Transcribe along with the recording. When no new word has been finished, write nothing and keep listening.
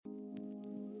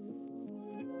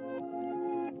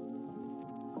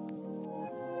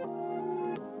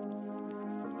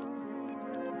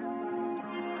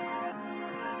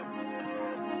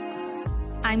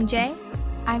I'm Jay.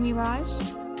 I'm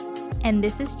Miraj. And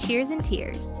this is Cheers and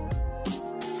Tears.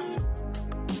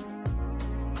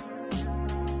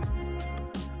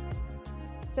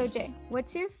 So Jay,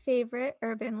 what's your favorite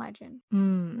urban legend?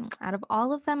 Out of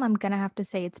all of them, I'm going to have to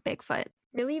say it's Bigfoot.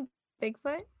 Really?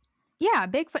 Bigfoot? Yeah,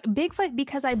 Bigfoot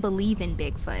because I believe in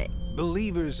Bigfoot.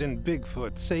 Believers in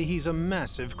Bigfoot say he's a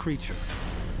massive creature.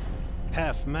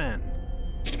 Half man,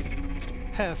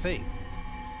 half ape.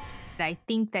 I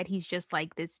think that he's just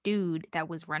like this dude that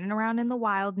was running around in the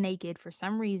wild naked for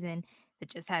some reason, that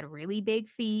just had really big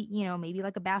feet, maybe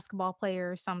like a basketball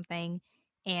player or something.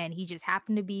 And he just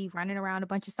happened to be running around a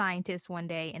bunch of scientists one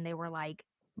day and they were like,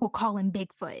 we'll call him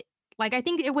Bigfoot. Like, I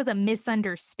think it was a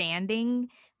misunderstanding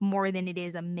more than it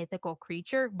is a mythical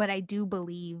creature, but I do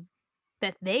believe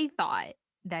that they thought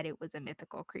that it was a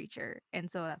mythical creature.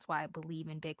 And so that's why I believe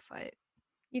in Bigfoot.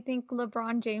 You think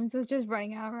LeBron James was just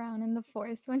running around in the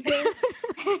forest one day?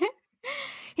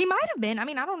 He might have been. I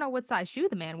mean, I don't know what size shoe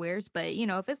the man wears, but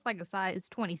if it's like a size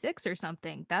 26 or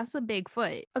something, that's a big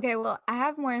foot. Okay, well, I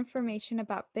have more information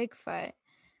about Bigfoot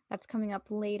that's coming up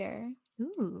later.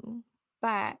 Ooh.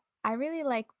 But I really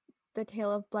like the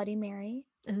tale of Bloody Mary.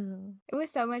 Ooh. It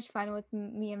was so much fun with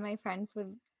me and my friends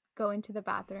would go into the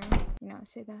bathroom,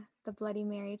 say the Bloody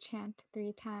Mary chant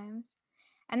 3 times.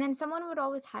 And then someone would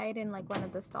always hide in like one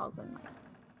of the stalls and like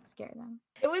scare them.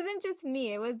 It wasn't just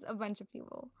me, it was a bunch of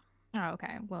people. Oh,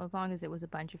 okay. Well, as long as it was a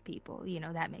bunch of people,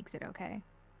 that makes it okay.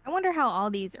 I wonder how all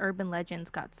these urban legends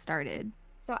got started.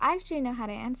 So I actually know how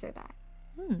to answer that.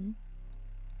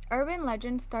 Urban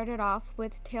legends started off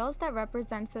with tales that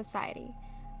represent society.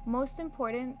 Most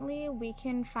importantly, we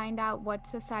can find out what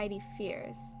society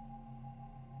fears.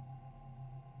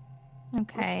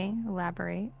 Okay,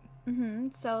 elaborate.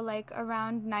 So like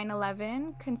around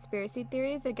 9/11, conspiracy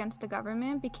theories against the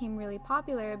government became really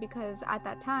popular because at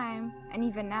that time, and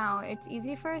even now, it's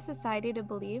easy for a society to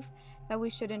believe that we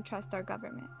shouldn't trust our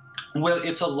government. Well,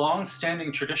 it's a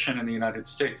long-standing tradition in the United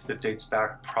States that dates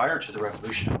back prior to the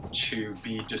revolution to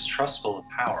be distrustful of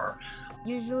power.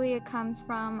 Usually it comes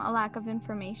from a lack of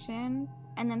information,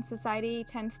 and then society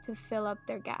tends to fill up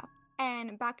their gap.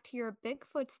 And back to your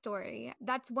Bigfoot story,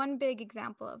 that's one big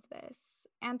example of this.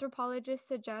 Anthropologists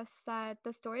suggest that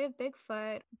the story of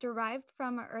Bigfoot derived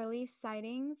from early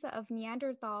sightings of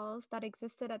Neanderthals that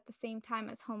existed at the same time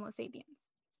as Homo sapiens.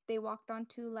 They walked on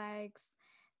 2 legs.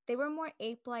 They were more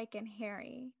ape-like and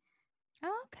hairy.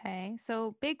 Okay,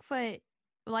 so Bigfoot,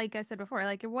 like I said before,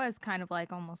 like it was kind of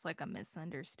like almost like a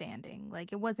misunderstanding.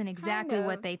 Like it wasn't exactly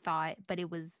what they thought, but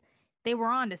they were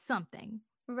onto something.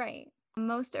 Right.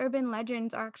 Most urban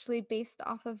legends are actually based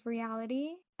off of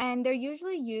reality, and they're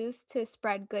usually used to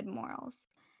spread good morals.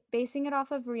 Basing it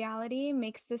off of reality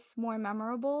makes this more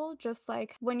memorable, just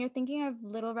like when you're thinking of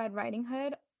Little Red Riding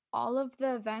Hood, all of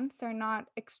the events are not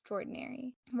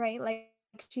extraordinary, right? Like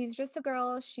she's just a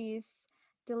girl, she's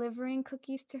delivering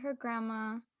cookies to her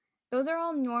grandma. Those are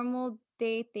all normal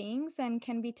day things and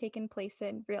can be taken place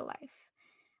in real life.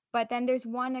 But then there's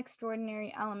one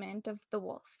extraordinary element of the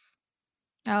wolf.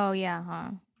 Oh, yeah, huh?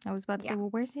 I was about to say, well,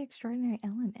 where's the extraordinary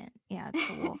element? Yeah, it's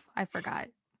the wolf. I forgot.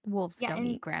 Wolves don't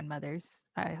eat grandmothers.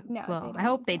 I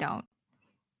hope they don't.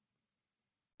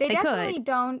 They definitely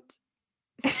don't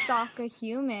stalk a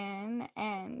human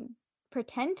and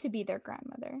pretend to be their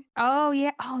grandmother. Oh,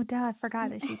 yeah. Oh, duh. I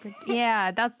forgot that yeah,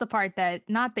 that's the part that,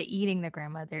 not the eating the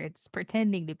grandmother, it's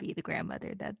pretending to be the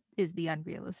grandmother. That is the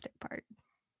unrealistic part.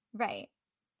 Right.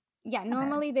 Yeah,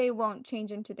 normally they won't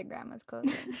change into the grandma's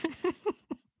clothing.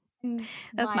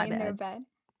 That's my bad. In their bed.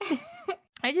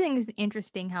 I just think it's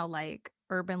interesting how like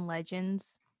urban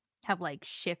legends have like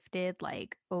shifted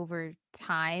like over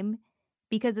time,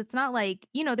 because it's not like,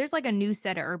 there's like a new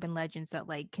set of urban legends that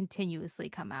like continuously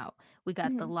come out. We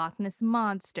got the Loch Ness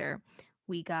Monster,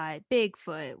 we got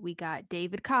Bigfoot, we got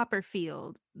David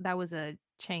Copperfield. That was a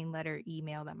chain letter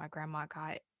email that my grandma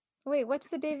got. Wait, what's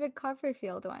the David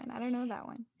Copperfield one? I don't know that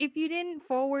one. If you didn't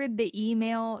forward the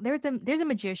email, there's a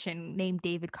magician named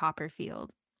David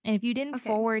Copperfield. And if you didn't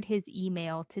forward his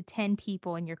email to 10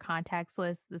 people in your contacts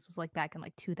list, this was like back in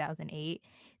like 2008,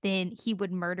 then he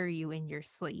would murder you in your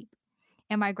sleep.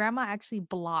 And my grandma actually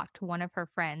blocked one of her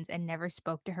friends and never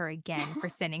spoke to her again for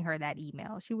sending her that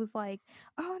email. She was like,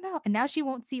 oh no. And now she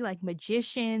won't see like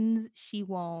magicians. She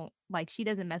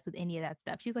doesn't mess with any of that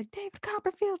stuff. She's like, David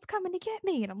Copperfield's coming to get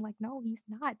me. And I'm like, no, he's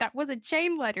not. That was a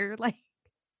chain letter. Like,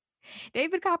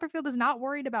 David Copperfield is not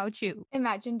worried about you.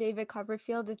 Imagine David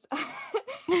Copperfield is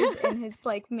in his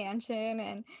like mansion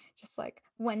and just like,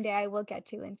 one day I will get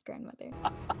Jalen's grandmother.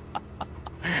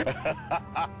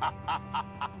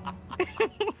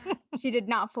 She did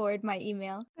not forward my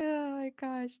email. Oh my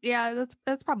gosh. Yeah,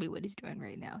 that's probably what he's doing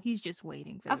right now. He's just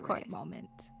waiting for Of the right course. moment.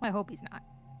 I hope he's not.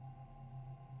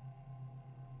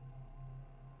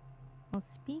 Well,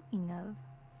 speaking of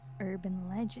urban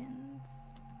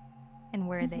legends and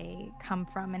where they come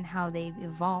from and how they've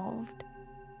evolved,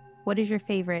 what is your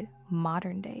favorite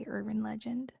modern day urban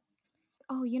legend?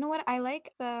 Oh, you know what? I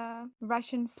like the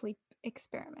Russian sleep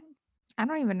experiment. I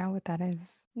don't even know what that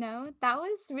is. No, that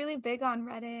was really big on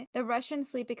Reddit. The Russian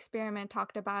sleep experiment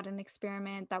talked about an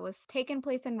experiment that was taking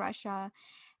place in Russia,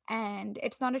 and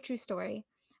it's not a true story,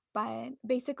 but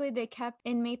basically they kept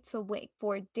inmates awake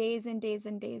for days and days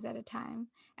and days at a time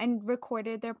and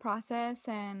recorded their process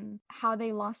and how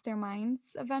they lost their minds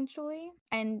eventually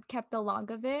and kept a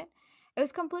log of it. It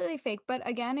was completely fake, but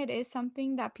again, it is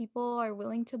something that people are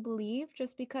willing to believe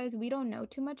just because we don't know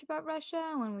too much about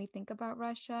Russia. When we think about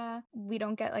Russia, we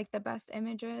don't get like the best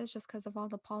images just because of all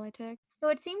the politics. So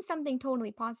it seems something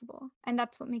totally possible, and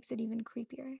that's what makes it even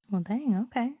creepier. Well, dang,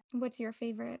 okay. What's your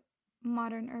favorite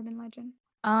modern urban legend?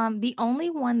 The only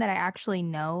one that I actually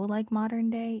know, like modern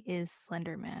day, is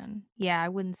Slender Man. Yeah, I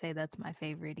wouldn't say that's my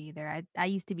favorite either. I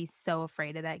used to be so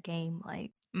afraid of that game.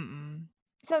 Like,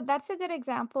 So that's a good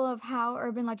example of how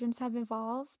urban legends have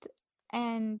evolved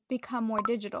and become more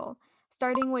digital,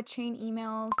 starting with chain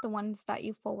emails, the ones that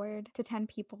you forward to 10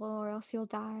 people or else you'll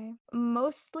die.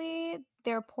 Mostly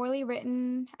they're poorly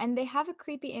written and they have a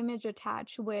creepy image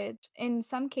attached, which in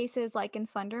some cases, like in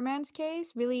Slenderman's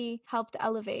case, really helped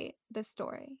elevate the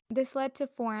story. This led to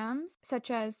forums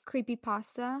such as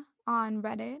Creepypasta on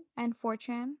Reddit and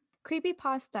 4chan.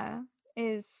 Creepypasta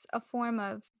is a form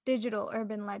of digital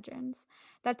urban legends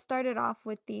that started off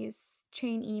with these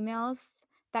chain emails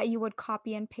that you would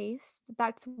copy and paste.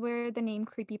 That's where the name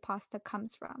creepypasta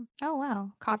comes from. oh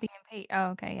wow, copy and paste.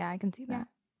 Oh, okay, yeah, I can see that. Yeah.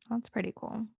 That's pretty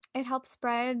cool. It helped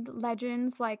spread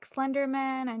legends like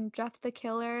Slenderman and Jeff the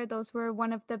Killer. Those were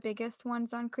one of the biggest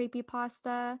ones on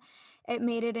creepypasta. It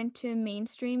made it into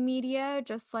mainstream media,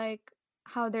 just like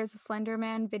how there's a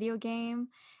Slenderman video game.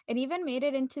 It even made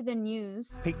it into the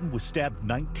news. Peyton was stabbed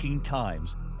 19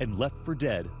 times and left for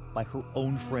dead by her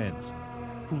own friends,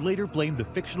 who later blamed the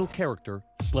fictional character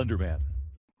Slenderman.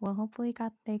 Well, hopefully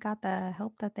they got the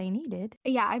help that they needed.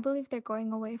 Yeah, I believe they're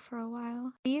going away for a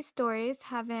while. These stories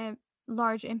have a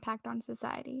large impact on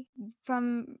society.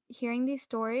 From hearing these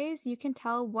stories, you can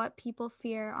tell what people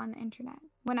fear on the internet.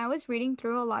 When I was reading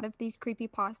through a lot of these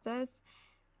creepypastas,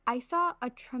 I saw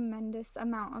a tremendous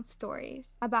amount of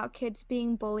stories about kids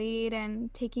being bullied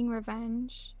and taking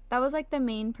revenge. That was like the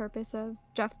main purpose of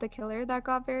Jeff the Killer that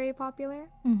got very popular.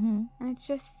 Mm-hmm. And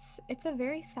it's a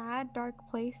very sad, dark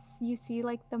place. You see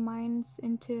like the minds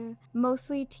into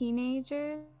mostly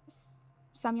teenagers,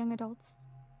 some young adults,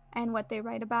 and what they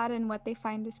write about and what they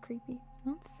find is creepy.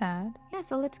 That's sad. Yeah,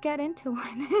 so let's get into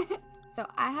one. So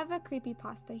I have a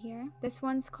creepypasta here. This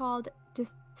one's called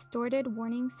Distorted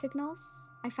Warning Signals.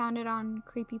 I found it on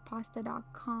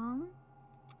creepypasta.com.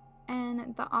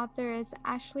 And the author is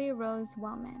Ashley Rose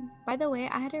Wellman. By the way,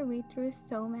 I had to read through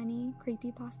so many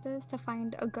creepypastas to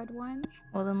find a good one.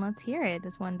 Well, then let's hear it.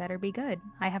 This one better be good.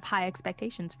 I have high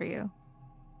expectations for you.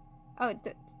 Oh,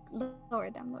 lower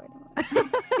them.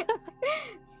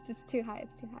 It's too high.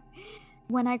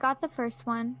 When I got the first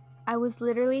one, I was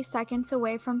literally seconds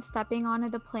away from stepping onto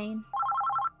the plane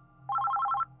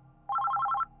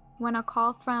when a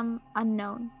call from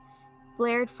unknown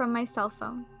blared from my cell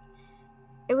phone.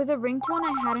 It was a ringtone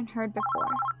I hadn't heard before.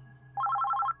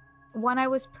 One I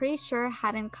was pretty sure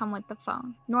hadn't come with the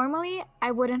phone. Normally,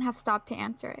 I wouldn't have stopped to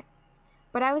answer it,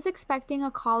 but I was expecting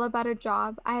a call about a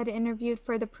job I had interviewed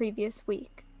for the previous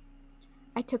week.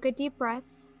 I took a deep breath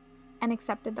and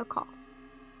accepted the call.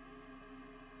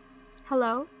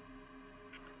 Hello?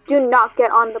 Do not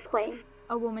get on the plane.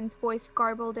 A woman's voice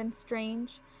garbled and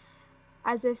strange,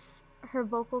 as if her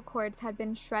vocal cords had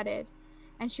been shredded,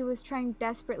 and she was trying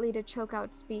desperately to choke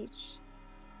out speech.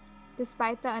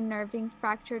 Despite the unnerving,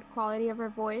 fractured quality of her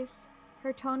voice,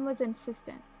 her tone was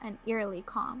insistent and eerily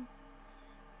calm.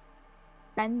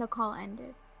 Then the call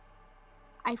ended.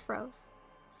 I froze.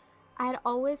 I had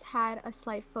always had a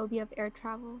slight phobia of air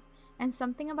travel, and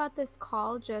something about this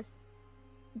call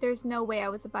there's no way I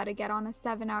was about to get on a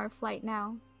 7-hour flight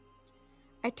now.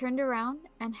 I turned around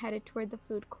and headed toward the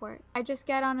food court. I'd just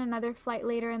get on another flight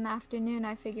later in the afternoon,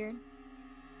 I figured.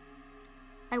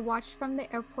 I watched from the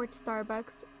airport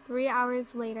Starbucks 3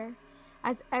 hours later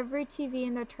as every TV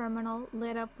in the terminal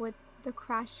lit up with the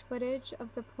crash footage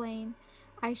of the plane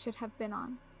I should have been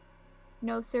on.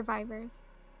 No survivors.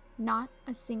 Not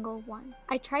a single one.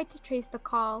 I tried to trace the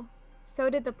call. So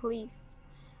did the police.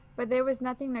 But there was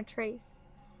nothing to trace.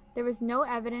 There was no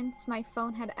evidence my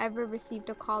phone had ever received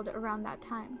a call around that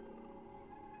time.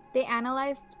 They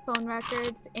analyzed phone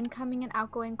records, incoming and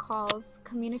outgoing calls,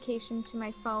 communication to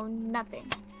my phone, nothing.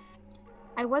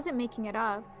 I wasn't making it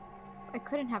up. I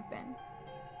couldn't have been.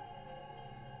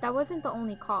 That wasn't the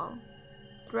only call.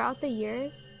 Throughout the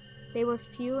years, they were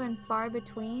few and far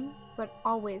between, but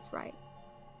always right.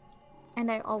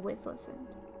 And I always listened.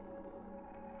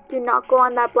 Do not go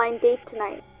on that blind date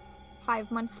tonight.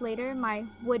 5 months later, my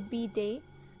would-be date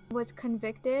was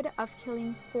convicted of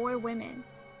killing 4 women,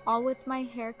 all with my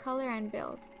hair color and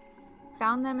build.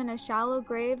 Found them in a shallow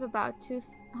grave about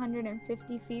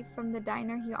 250 feet from the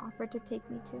diner he offered to take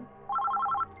me to.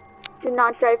 Do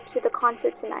not drive to the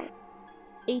concert tonight.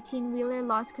 18-wheeler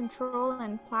lost control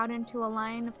and plowed into a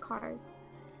line of cars.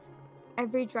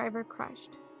 Every driver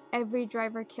crushed. Every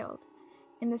driver killed.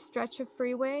 In the stretch of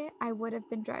freeway I would have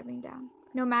been driving down.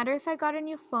 No matter if I got a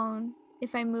new phone,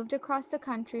 if I moved across the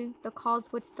country, the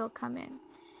calls would still come in.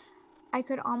 I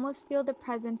could almost feel the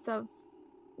presence of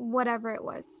whatever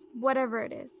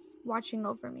it is, watching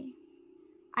over me.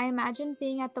 I imagined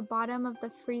being at the bottom of the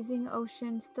freezing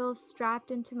ocean, still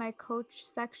strapped into my coach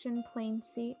section plane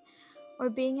seat, or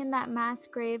being in that mass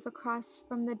grave across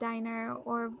from the diner,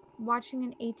 or watching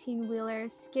an 18-wheeler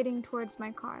skidding towards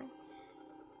my car.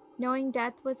 Knowing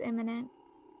death was imminent,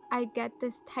 I'd get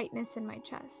this tightness in my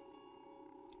chest.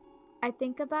 I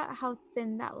think about how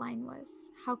thin that line was,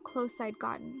 how close I'd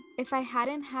gotten. If I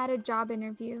hadn't had a job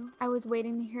interview I was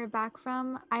waiting to hear back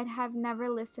from, I'd have never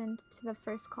listened to the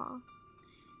first call.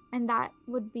 And that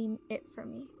would be it for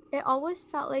me. It always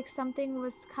felt like something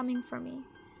was coming for me.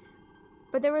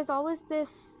 But there was always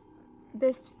this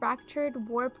fractured,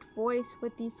 warped voice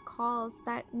with these calls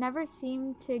that never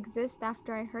seemed to exist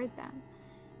after I heard them.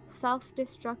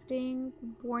 Self-destructing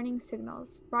warning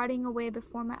signals, rotting away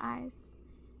before my eyes.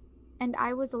 And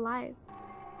I was alive.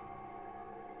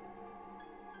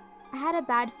 I had a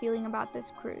bad feeling about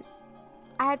this cruise.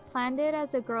 I had planned it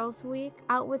as a girls' week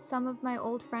out with some of my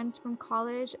old friends from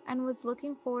college and was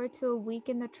looking forward to a week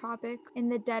in the tropics in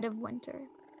the dead of winter.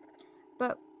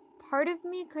 But part of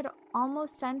me could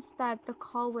almost sense that the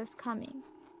call was coming.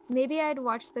 Maybe I'd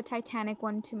watched the Titanic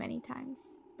one too many times,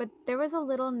 but there was a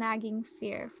little nagging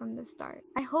fear from the start.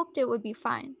 I hoped it would be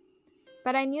fine,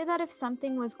 but I knew that if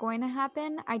something was going to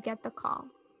happen, I'd get the call.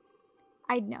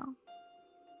 I'd know.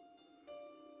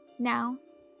 Now,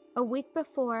 a week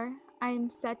before I am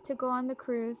set to go on the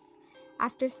cruise,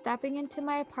 after stepping into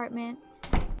my apartment,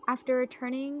 after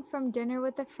returning from dinner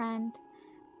with a friend,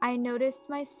 I noticed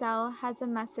my cell has a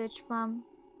message from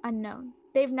unknown.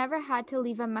 They've never had to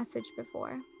leave a message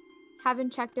before.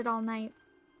 Haven't checked it all night.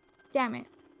 Damn it.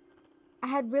 I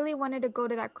had really wanted to go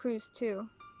to that cruise too.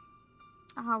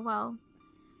 Well,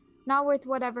 not worth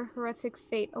whatever horrific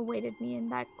fate awaited me in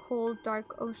that cold,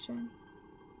 dark ocean.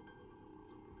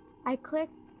 I click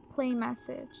play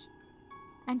message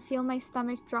and feel my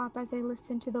stomach drop as I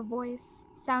listen to the voice,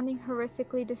 sounding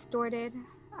horrifically distorted,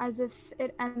 as if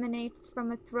it emanates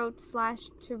from a throat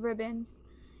slashed to ribbons,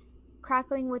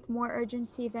 crackling with more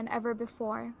urgency than ever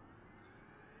before.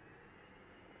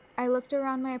 I looked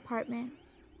around my apartment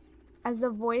as the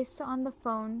voice on the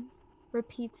phone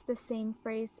repeats the same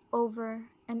phrase over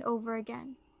and over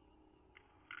again.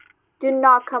 Do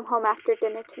not come home after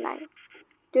dinner tonight.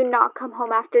 Do not come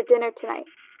home after dinner tonight.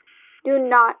 Do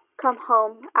not come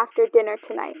home after dinner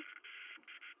tonight.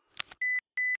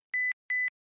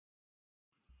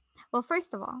 Well,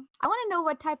 first of all, I want to know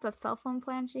what type of cell phone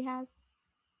plan she has.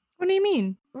 What do you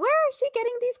mean? Where is she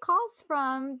getting these calls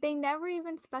from? They never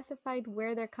even specified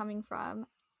where they're coming from.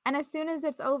 And as soon as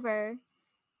it's over,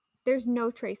 there's no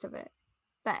trace of it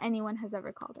that anyone has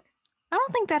ever called her. I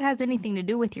don't think that has anything to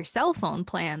do with your cell phone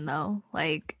plan, though.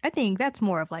 Like, I think that's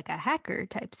more of like a hacker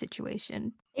type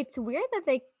situation. It's weird that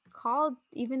they called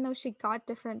even though she got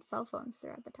different cell phones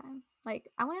throughout the time.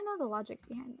 Like, I want to know the logic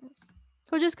behind this.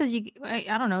 Well, just because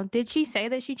I don't know. Did she say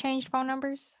that she changed phone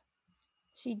numbers?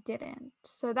 She didn't.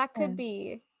 So that could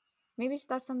be, maybe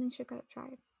that's something she could have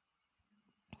tried.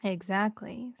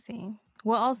 Exactly. See.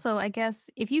 Well, also, I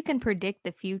guess if you can predict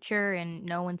the future and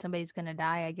know when somebody's going to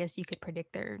die, I guess you could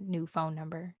predict their new phone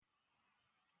number.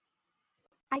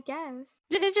 I guess.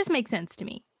 It just makes sense to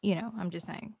me. You know, I'm just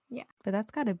saying. Yeah. But that's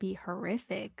got to be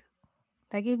horrific.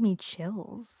 That gave me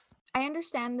chills. I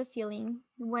understand the feeling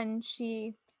when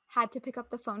she had to pick up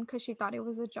the phone because she thought it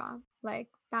was a job. Like,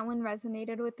 that one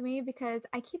resonated with me because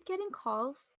I keep getting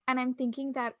calls and I'm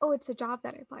thinking that, oh, it's a job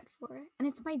that I applied for. And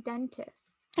it's my dentist.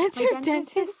 It's my your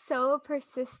dentist dentist? is so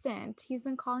persistent. He's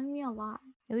been calling me a lot.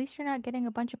 At least you're not getting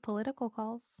a bunch of political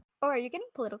calls. Oh, are you getting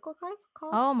political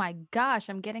calls? Oh my gosh,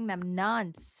 I'm getting them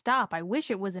nonstop. I wish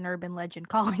it was an urban legend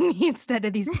calling me instead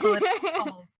of these political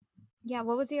calls. Yeah,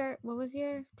 what was your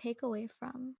takeaway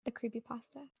from the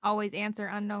creepypasta? Always answer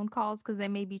unknown calls because they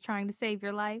may be trying to save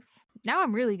your life. Now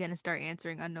I'm really gonna start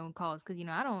answering unknown calls because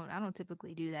I don't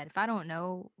typically do that. If I don't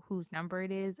know whose number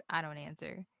it is, I don't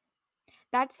answer.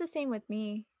 That's the same with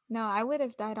me. No, I would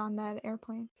have died on that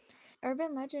airplane.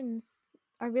 Urban legends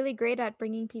are really great at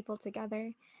bringing people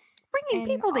together. Bringing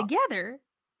people together?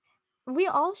 We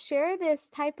all share this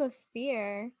type of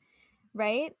fear,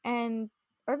 right? And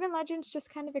urban legends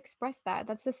just kind of express that.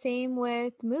 That's the same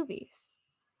with movies,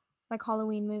 like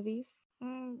Halloween movies.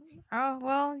 Oh,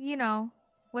 well,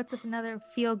 what's another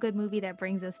feel-good movie that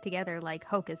brings us together like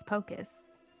Hocus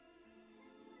Pocus?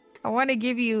 I want to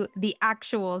give you the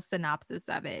actual synopsis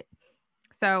of it.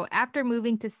 So, after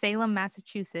moving to Salem,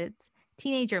 Massachusetts,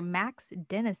 teenager Max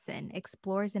Dennison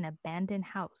explores an abandoned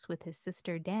house with his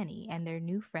sister Danny and their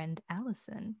new friend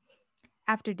Allison.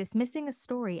 After dismissing a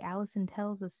story Allison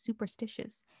tells as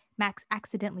superstitious, Max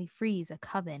accidentally frees a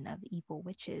coven of evil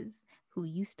witches who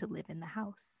used to live in the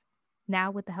house. Now,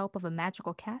 with the help of a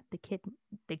magical cat, the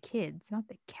kids, not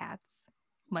the cats,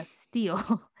 must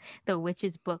steal the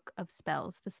witch's book of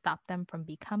spells to stop them from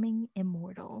becoming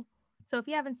immortal. So if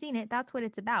you haven't seen it, that's what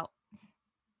it's about.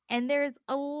 And there's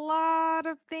a lot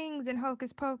of things in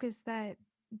Hocus Pocus that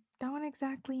don't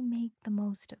exactly make the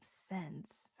most of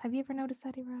sense. Have you ever noticed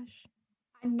that, Iraj?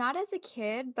 Not as a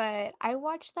kid, but I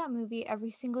watch that movie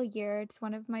every single year. It's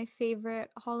one of my favorite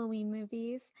Halloween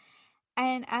movies.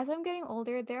 And as I'm getting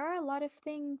older, there are a lot of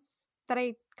things that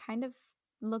I kind of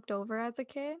looked over as a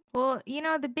kid. Well,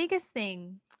 the biggest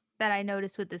thing that I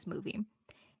noticed with this movie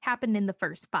happened in the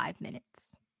first 5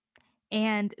 minutes.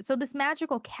 And so this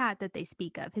magical cat that they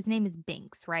speak of, his name is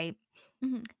Binks, right?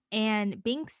 Mhm. And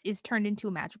Binks is turned into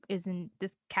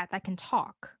this cat that can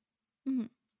talk. Mhm.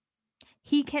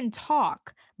 He can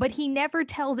talk, but he never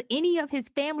tells any of his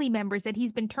family members that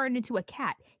he's been turned into a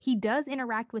cat. He does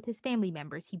interact with his family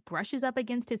members. He brushes up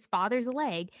against his father's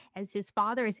leg as his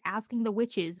father is asking the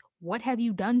witches, "What have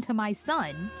you done to my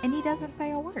son?" And he doesn't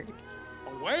say a word.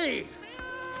 Away!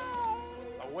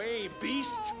 Away,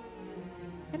 beast!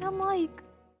 And I'm like,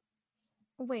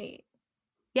 wait.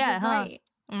 yeah, you're huh? right.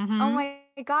 Mm-hmm. Oh my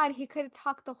God, he could have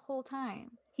talked the whole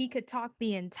time. He could talk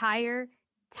the entire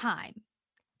time.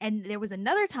 And there was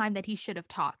another time that he should have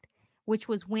talked, which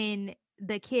was when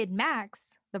the kid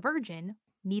Max, the virgin,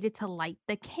 needed to light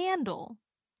the candle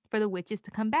for the witches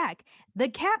to come back. The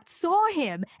cat saw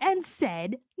him and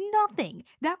said nothing.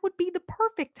 That would be the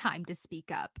perfect time to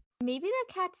speak up. Maybe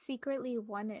the cat secretly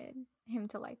wanted him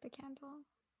to light the candle.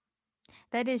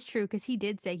 That is true, because he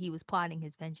did say he was plotting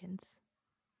his vengeance.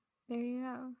 There you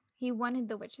go. He wanted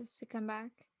the witches to come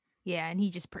back. Yeah, and he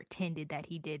just pretended that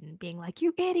he didn't, being like,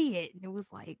 "You idiot." And it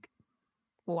was like,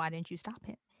 well, why didn't you stop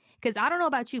him? Because I don't know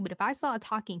about you, but if I saw a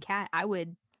talking cat,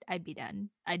 I'd be done.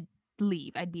 I'd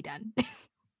leave. I'd be done.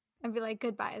 I'd be like,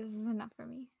 goodbye. This is enough for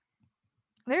me.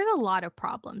 There's a lot of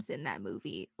problems in that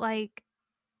movie.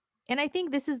 And I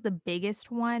think this is the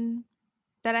biggest one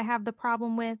that I have the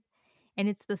problem with. And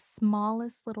it's the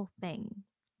smallest little thing,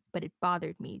 but it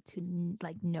bothered me to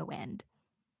no end.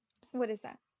 What is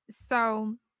that?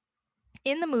 So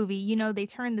in the movie, they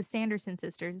turn the Sanderson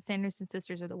sisters. The Sanderson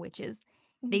sisters are the witches.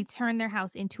 Mhm. They turned their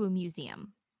house into a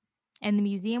museum. And the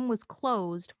museum was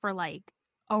closed for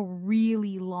a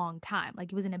really long time.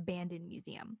 It was an abandoned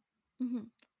museum. Mhm.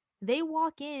 They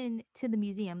walk in to the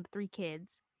museum, the 3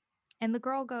 kids, and the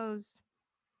girl goes,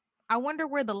 "I wonder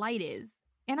where the light is."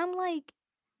 And I'm like,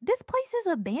 this place is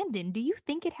abandoned. Do you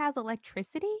think it has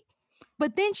electricity?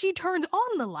 But then she turns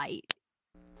on the light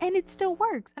and it still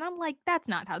works. And I'm like, that's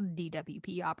not how the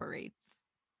DWP operates.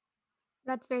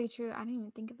 That's very true. I didn't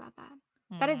even think about that.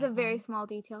 That is a very small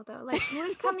detail, though.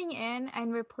 Who's coming in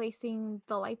and replacing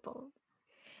the light bulb?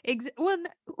 Well,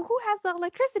 who has the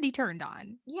electricity turned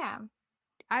on? Yeah.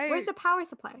 Where's the power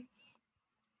supply?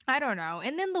 I don't know.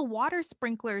 And then the water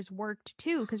sprinklers worked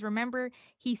too, because remember,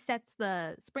 he sets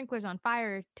the sprinklers on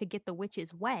fire to get the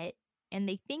witches wet, and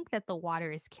they think that the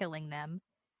water is killing them,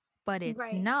 but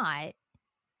it's not.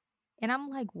 And I'm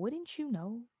like, wouldn't you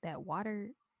know that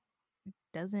water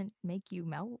doesn't make you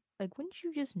melt? Wouldn't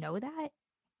you just know that?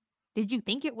 Did you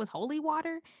think it was holy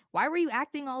water? Why were you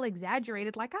acting all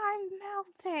exaggerated, like I'm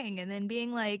melting, and then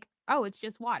being like, oh, it's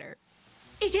just water?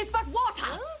 It is but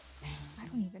water! I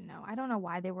don't even know. I don't know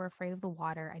why they were afraid of the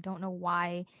water. I don't know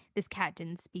why this cat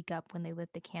didn't speak up when they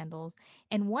lit the candles.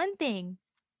 And one thing,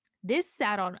 this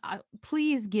sat on,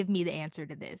 please give me the answer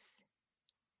to this.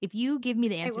 If you give me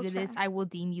the answer to this, I will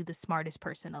deem you the smartest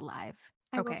person alive.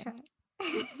 I will try.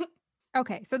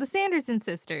 Okay, so the Sanderson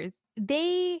sisters,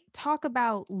 they talk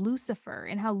about Lucifer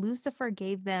and how Lucifer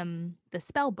gave them the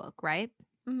spell book, right?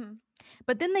 Mm-hmm.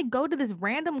 But then they go to this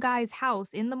random guy's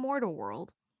house in the mortal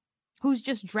world who's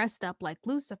just dressed up like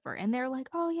Lucifer. And they're like,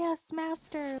 oh, yes,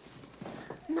 master.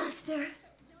 Master,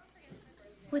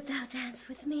 would thou dance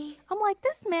with me? I'm like,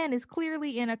 this man is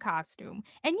clearly in a costume.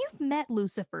 And you've met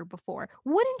Lucifer before.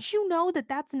 Wouldn't you know that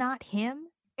that's not him?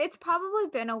 It's probably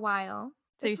been a while.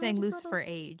 So you're They're saying probably just a Lucifer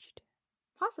little- aged?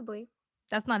 Possibly.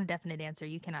 That's not a definite answer.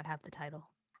 You cannot have the title.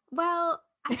 Well,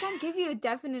 I can't give you a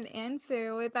definite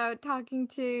answer without talking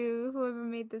to whoever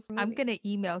made this movie. I'm going to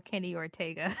email Kenny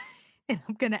Ortega and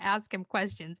I'm going to ask him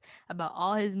questions about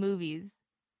all his movies.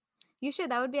 You should.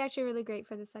 That would be actually really great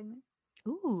for this segment.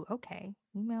 Ooh, okay.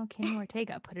 Email Kenny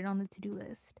Ortega. Put it on the to-do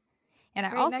list. And I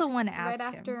Right also next- want to ask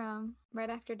right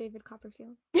after David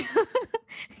Copperfield. him.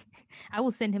 I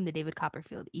will send him the David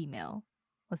Copperfield email.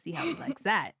 We'll see how he likes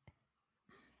that.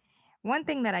 One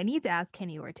thing that I need to ask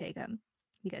Kenny Ortega,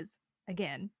 because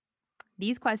again,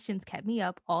 these questions kept me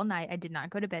up all night. I did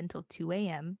not go to bed until 2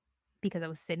 a.m. because I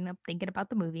was sitting up thinking about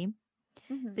the movie.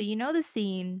 Mhm. So you know the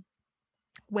scene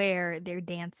where they're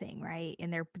dancing, right?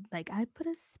 And they're like, I put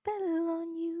a spell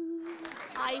on you.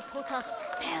 I put a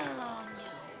spell on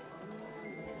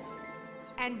you.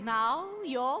 And now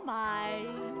you're mine.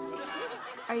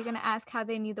 Are you gonna ask how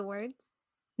they knew the words?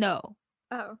 No,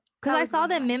 Oh, because that I was saw one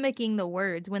them line. mimicking the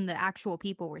words when the actual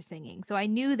people were singing. So I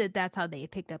knew that that's how they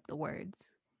picked up the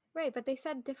words. Right, but they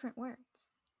said different words.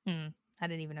 I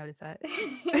didn't even notice that.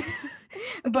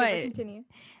 Okay, But continue.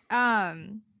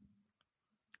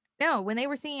 no, when they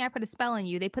were singing I Put a Spell on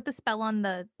You, they put the spell on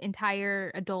the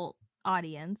entire adult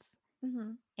audience.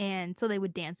 Mm-hmm. And so they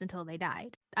would dance until they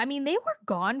died. I mean, they were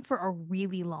gone for a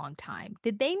really long time.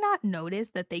 Did they not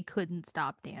notice that they couldn't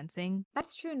stop dancing?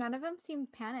 That's true. None of them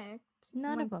seemed panicked.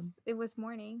 None of once them. It was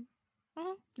morning.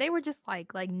 They were just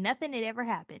like nothing had ever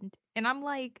happened. And I'm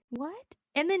like, what?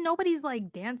 And then nobody's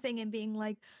like dancing and being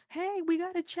like, hey, we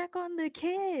got to check on the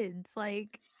kids.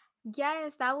 Like,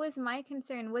 Yes, that was my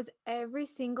concern. Was every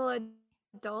single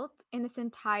adult in this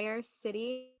entire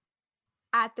city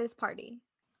at this party?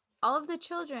 All of the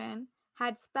children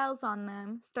had spells on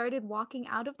them, started walking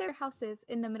out of their houses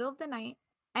in the middle of the night,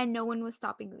 and no one was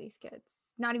stopping these kids.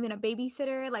 Not even a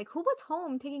babysitter. Like, who was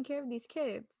home taking care of these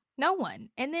kids? no one.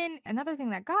 And then another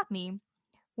thing that got me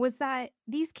was that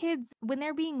these kids, when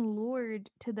they're being lured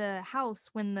to the house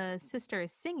when the sister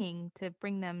is singing to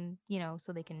bring them,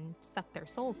 so they can suck their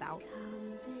souls out,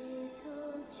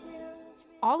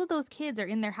 all of those kids are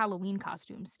in their Halloween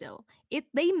costumes still.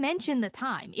 They mention the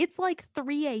time. It's like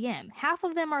 3 a.m. Half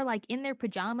of them are like in their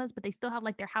pajamas, but they still have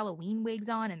like their Halloween wigs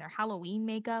on and their Halloween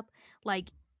makeup. Like,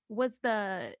 was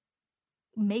the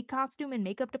costume and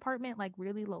makeup department like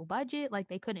really low budget? Like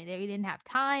they didn't have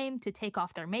time to take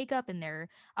off their makeup and their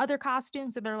other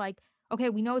costumes. So they're like, okay,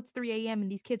 we know it's 3 a.m.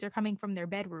 and these kids are coming from their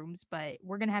bedrooms, but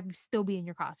we're gonna have you still be in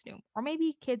your costume. Or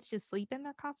maybe kids just sleep in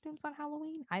their costumes on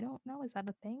Halloween. I don't know. Is that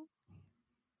a thing?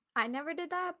 I never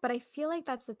did that, but I feel like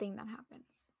that's the thing that happens.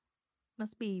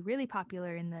 Must be really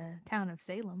popular in the town of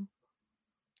Salem.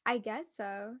 I guess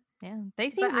so. Yeah,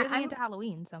 they seem But really I'm- into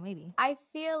Halloween, so maybe. I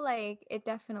feel like it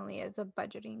definitely is a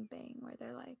budgeting thing where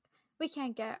they're like, we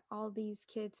can't get all these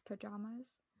kids pajamas.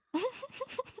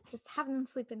 Just have them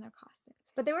sleep in their costumes.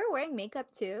 But they were wearing makeup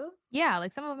too. Yeah,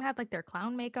 like some of them had like their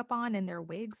clown makeup on and their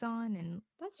wigs on, and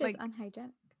That's just like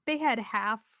unhygienic. they had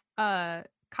half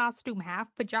costume, half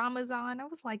pajamas on. I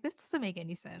was like, this doesn't make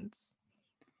any sense.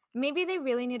 Maybe they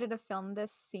really needed to film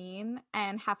this scene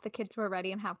and half the kids were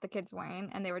ready and half the kids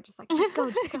weren't. And they were just like, just go,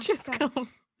 just go, just go.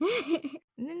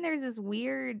 And then there's this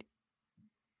weird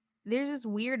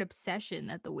obsession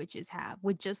that the witches have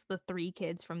with just the 3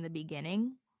 kids from the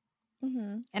beginning.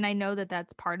 Mm-hmm. And I know that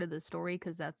that's part of the story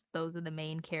because those are the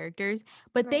main characters.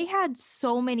 But they Right. had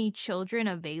so many children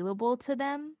available to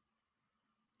them.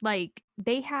 Like,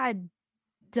 they had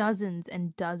dozens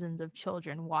and dozens of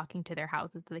children walking to their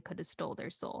houses that they could have stole their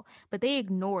soul. But they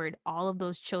ignored all of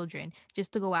those children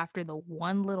just to go after the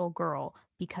one little girl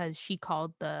because she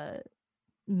called the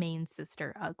main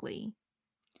sister ugly.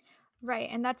 Right.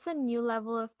 And that's a new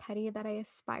level of petty that I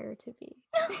aspire to be.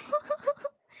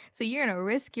 So you're going to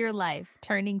risk your life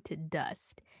turning to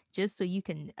dust just so you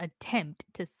can attempt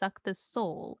to suck the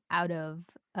soul out of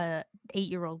a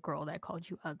 8-year-old girl that called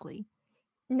you ugly.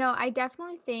 No, I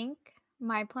definitely think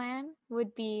my plan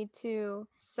would be to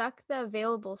suck the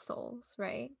available souls,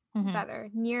 right? Mhm. That are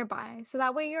nearby. So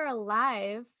that way you're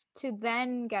alive to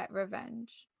then get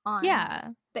revenge. on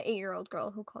Yeah. the 8-year-old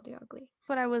girl who called you ugly.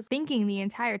 What I was thinking the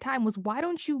entire time was, why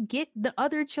don't you get the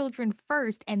other children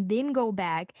first and then go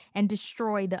back and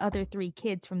destroy the other 3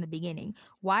 kids from the beginning?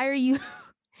 Why are you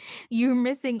you're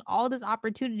missing all this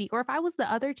opportunity? Or if I was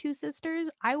the other 2 sisters,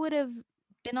 I would have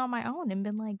been on my own and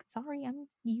been like, sorry, I'm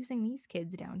using these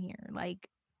kids down here. Like,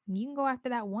 you can go after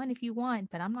that one if you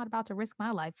want, but I'm not about to risk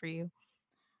my life for you.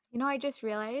 You know, I just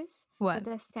realized What? that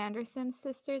the Sanderson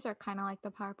sisters are kind of like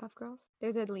the Powerpuff Girls.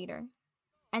 There's a leader,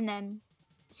 and then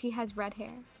she has red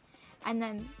hair, and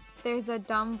then there's a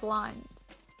dumb blonde.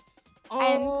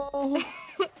 Oh.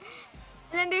 And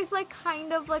then there's like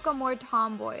kind of like a more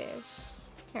tomboyish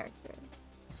character,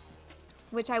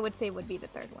 which I would say would be the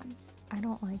third one. I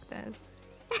don't like this.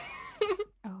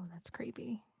 Oh, that's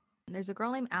creepy. There's a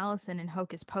girl named Allison in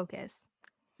Hocus Pocus.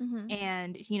 Mm-hmm.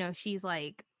 And, you know, she's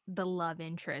like the love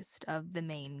interest of the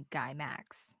main guy,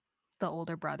 Max, the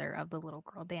older brother of the little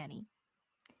girl, Danny.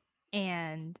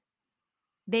 And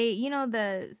they, you know,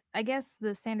 I guess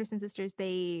the Sanderson sisters,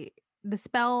 the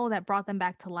spell that brought them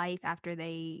back to life after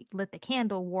they lit the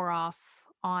candle wore off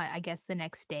on, I guess, the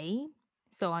next day.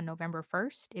 So on November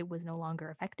 1st, it was no longer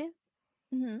effective.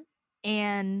 Mm-hmm.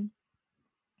 And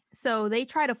so they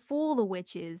try to fool the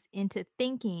witches into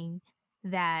thinking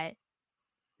that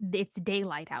it's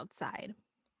daylight outside.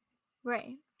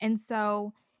 Right. And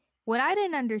so what I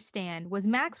didn't understand was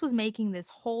Max was making this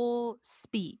whole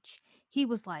speech. He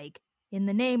was like, in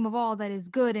the name of all that is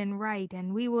good and right,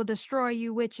 and we will destroy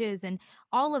you witches, and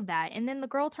all of that. And then the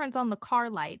girl turns on the car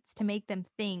lights to make them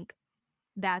think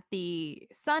that the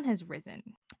sun has risen.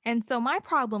 And so my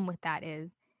problem with that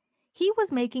is, he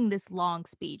was making this long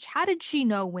speech. How did she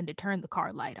know when to turn the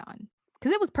car light on?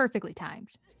 Because it was perfectly timed.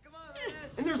 Come on, man.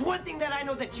 And there's one thing that I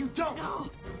know that you don't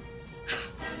know.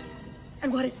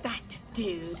 And what is that,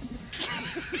 dude?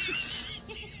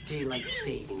 Daylight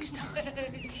savings time.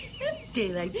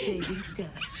 Daylight savings time.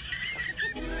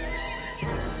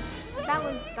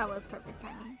 That was perfect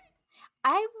timing.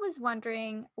 I was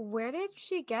wondering, where did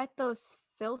she get those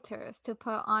filters to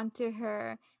put onto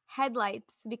her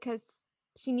headlights? Because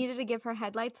she needed to give her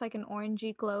headlights like an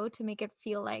orangey glow to make it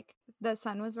feel like the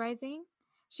sun was rising.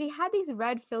 She had these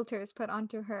red filters put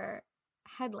onto her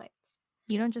headlights.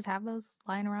 You don't just have those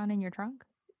lying around in your trunk?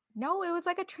 No, it was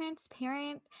like a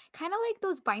transparent, kind of like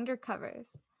those binder covers.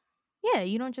 Yeah,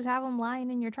 you don't just have them lying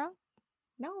in your trunk?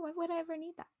 No, why would I ever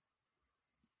need that?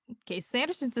 In case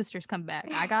Sanderson sisters come back.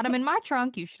 I got them in my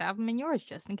trunk. You should have them in yours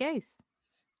just in case.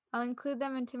 I'll include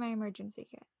them into my emergency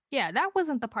kit. Yeah, that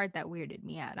wasn't the part that weirded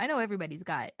me out. I know everybody's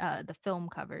got the film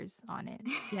covers on it.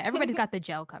 Yeah, everybody's got the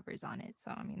gel covers on it.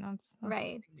 So, I mean, that's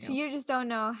right. You just don't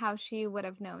know how she would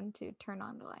have known to turn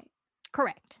on the light.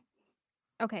 Correct.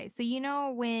 Okay, so you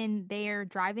know when they're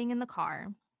driving in the car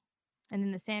and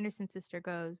then the Sanderson sister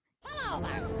goes, "Hello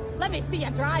there. Let me see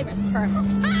your driver's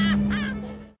permit."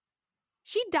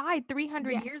 She died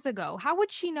 300 years ago. How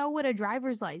would she know what a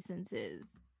driver's license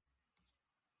is?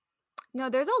 No,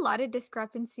 there's a lot of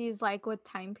discrepancies like with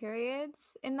time periods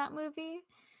in that movie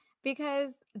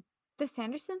because the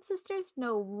Sanderson sisters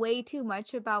know way too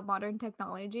much about modern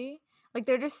technology. Like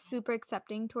they're just super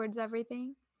accepting towards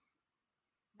everything.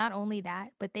 Not only that,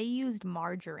 but they used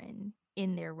margarine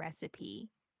in their recipe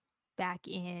back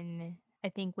in, I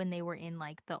think, when they were in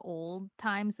like the old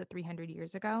times, the 300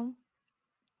 years ago.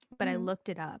 But I looked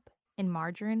it up and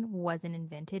margarine wasn't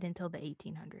invented until the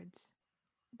 1800s.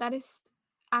 That is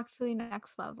actually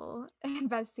next level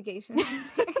investigation. I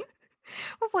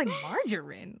was like,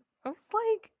 margarine? I was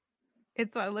like,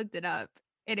 and so I looked it up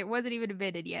and it wasn't even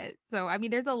invented yet. So, I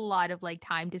mean, there's a lot of like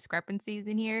time discrepancies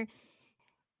in here.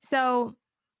 So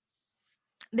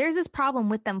there's this problem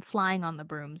with them flying on the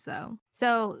brooms though.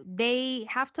 So they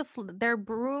have to, their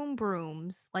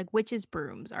brooms, like witches'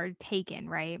 brooms are taken,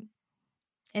 right?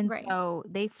 And so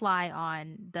they fly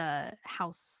on the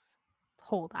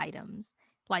household items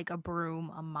like a broom,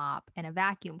 a mop, and a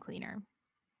vacuum cleaner.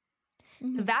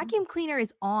 Mm-hmm. The vacuum cleaner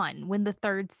is on when the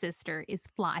third sister is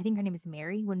flying. I think her name is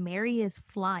Mary. When Mary is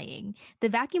flying, the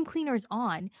vacuum cleaner is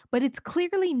on, but it's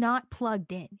clearly not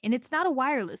plugged in. And it's not a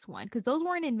wireless one because those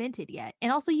weren't invented yet.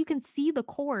 And also you can see the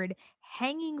cord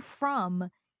hanging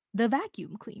from the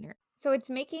vacuum cleaner. So it's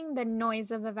making the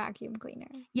noise of a vacuum cleaner,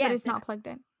 yes, but it's not plugged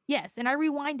in. Yes, and I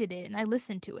rewinded it and I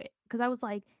listened to it because I was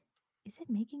like, is it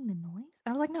making the noise? I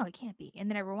was like, no, it can't be. And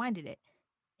then I rewinded it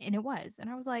and it was. And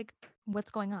I was like,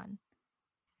 what's going on?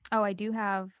 Oh, I do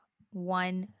have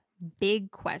one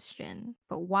big question,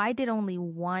 but why did only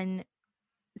one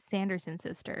Sanderson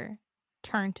sister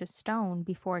turn to stone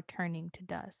before turning to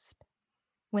dust?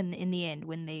 When in the end,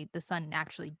 when the sun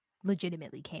actually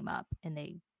legitimately came up and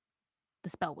they the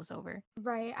spell was over.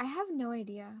 Right. I have no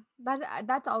idea.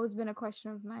 That's always been a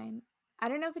question of mine. I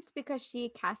don't know if it's because she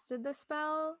casted the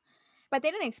spell, but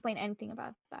they didn't explain anything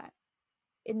about that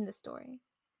in the story.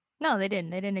 No, they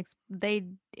didn't.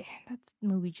 That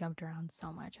movie jumped around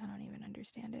so much. I don't even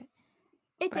understand it.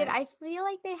 It did. I feel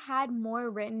like they had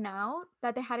more written out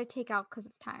that they had to take out because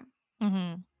of time.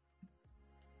 Mm-hmm.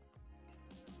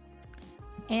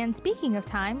 And speaking of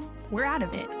time, we're out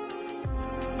of it.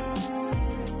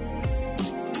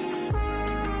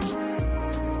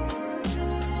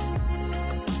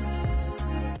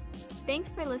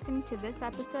 Thanks for listening to this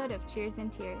episode of Cheers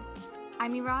and Tears.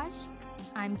 I'm Miraj.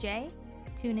 I'm Jay.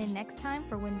 Tune in next time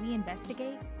for when we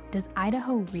investigate, does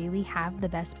Idaho really have the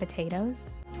best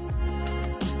potatoes?